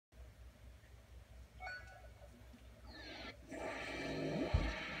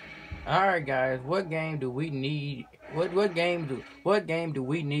All right, guys. What game do we need? What game do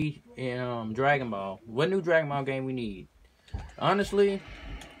we need in Dragon Ball? What new Dragon Ball game we need? Honestly,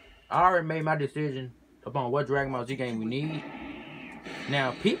 I already made my decision upon what Dragon Ball Z game we need.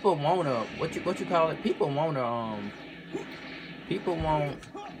 Now, people wanna what you call it? People want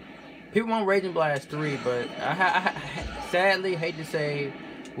Raging Blast 3, but I sadly hate to say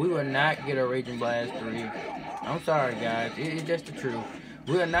we will not get a Raging Blast 3. I'm sorry, guys. It's just the truth.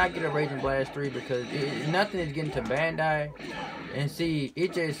 We will not get a Raging Blast 3 because nothing is getting to Bandai, and see,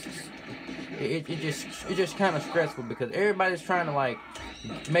 it just kind of stressful because everybody's trying to like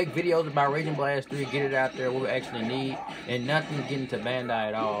make videos about Raging Blast 3, get it out there what we actually need, and nothing's getting to Bandai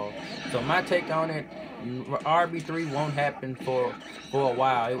at all. So my take on it, RB3 won't happen for a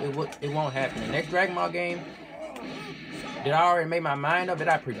while. It won't happen. The next Dragon Ball game that I already made my mind up that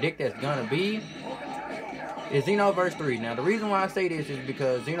I predict that's gonna be is Xenoverse 3. Now the reason why I say this is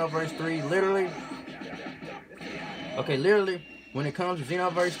because Xenoverse 3 literally when it comes to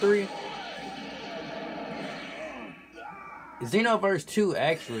Xenoverse 3, Xenoverse 2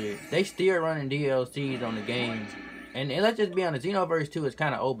 actually, they still running DLCs on the game. And let's just be honest, Xenoverse 2 is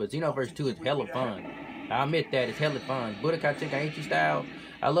kind of old, but Xenoverse 2 is hella fun. I admit that, it's hella fun. Budokai Tenkaichi style,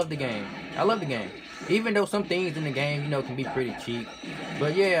 I love the game. Even though some things in the game, can be pretty cheap.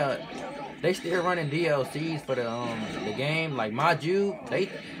 But yeah, they still running DLCs for the game, like Maju. They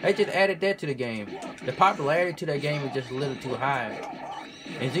just added that to the game. The popularity to that game is just a little too high.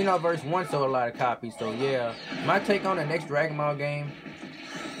 And Xenoverse 1 sold a lot of copies, so yeah. My take on the next Dragon Ball game,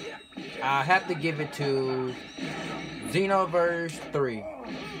 I have to give it to Xenoverse 3.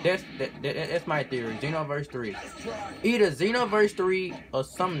 That's my theory. Xenoverse 3. Either Xenoverse 3 or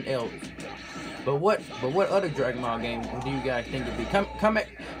something else. But what other Dragon Ball game do you guys think it'd be?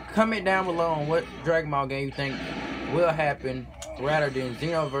 Comment down below on what Dragon Ball game you think will happen rather than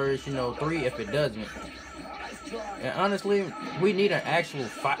Xenoverse 3 if it doesn't. And honestly, we need an actual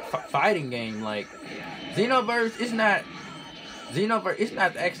fighting game. Like Xenoverse, it's not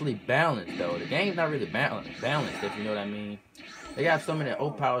actually balanced though. The game's not really balanced, if you know what I mean. They got so many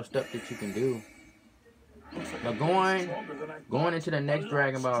overpowered stuff that you can do. But going into the next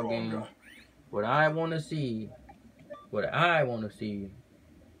Dragon Ball game, what I want to see, I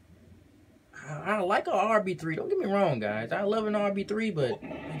like a RB3. Don't get me wrong, guys. I love an RB3, but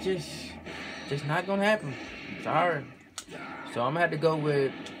it's just not gonna happen. Sorry. So I'm gonna have to go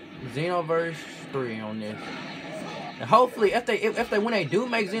with Xenoverse 3 on this. And hopefully, if they when they do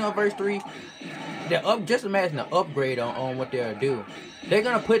make Xenoverse 3, just imagine the upgrade on what they'll do. They're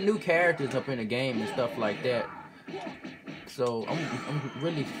gonna put new characters up in the game and stuff like that. So I'm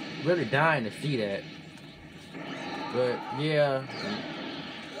really dying to see that. But yeah,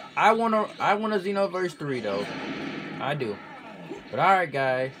 I want a Xenoverse 3 though. I do. But alright,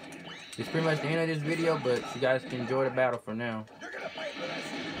 guys. It's pretty much the end of this video, but you guys can enjoy the battle for now.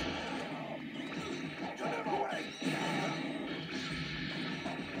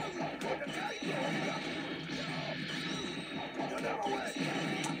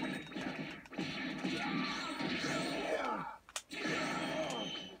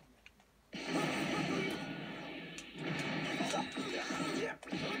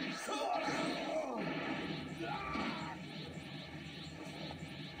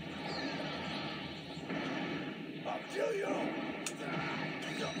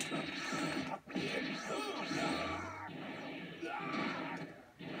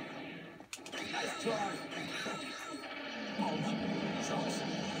 Nice try.